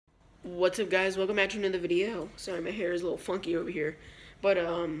What's up, guys? Welcome back to another video. Sorry, my hair is a little funky over here. But,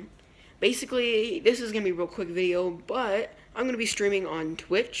 basically, this is going to be a real quick video, but I'm going to be streaming on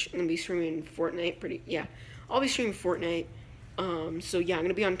Twitch. I'm going to be streaming Fortnite, I'll be streaming Fortnite. So yeah, I'm going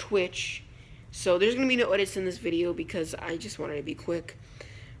to be on Twitch. So there's going to be no edits in this video because I just wanted to be quick.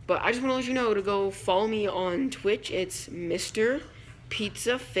 But I just want to let you know to go follow me on Twitch. It's Mr.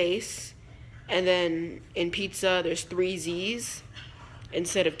 Pizza Face. And then in pizza, there's 3 Z's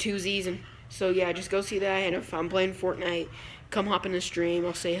instead of 2 Z's. And so yeah, just go see that. And if I'm playing Fortnite, come hop in the stream.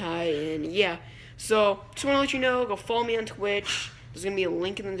 I'll say hi. And yeah, so just want to let you know, go follow me on Twitch. There's gonna be a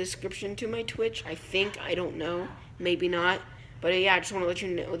link in the description to my Twitch. I think, I don't know, maybe not. But yeah, I just want to let you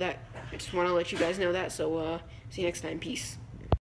know that. I just want to let you guys know that. So see you next time. Peace.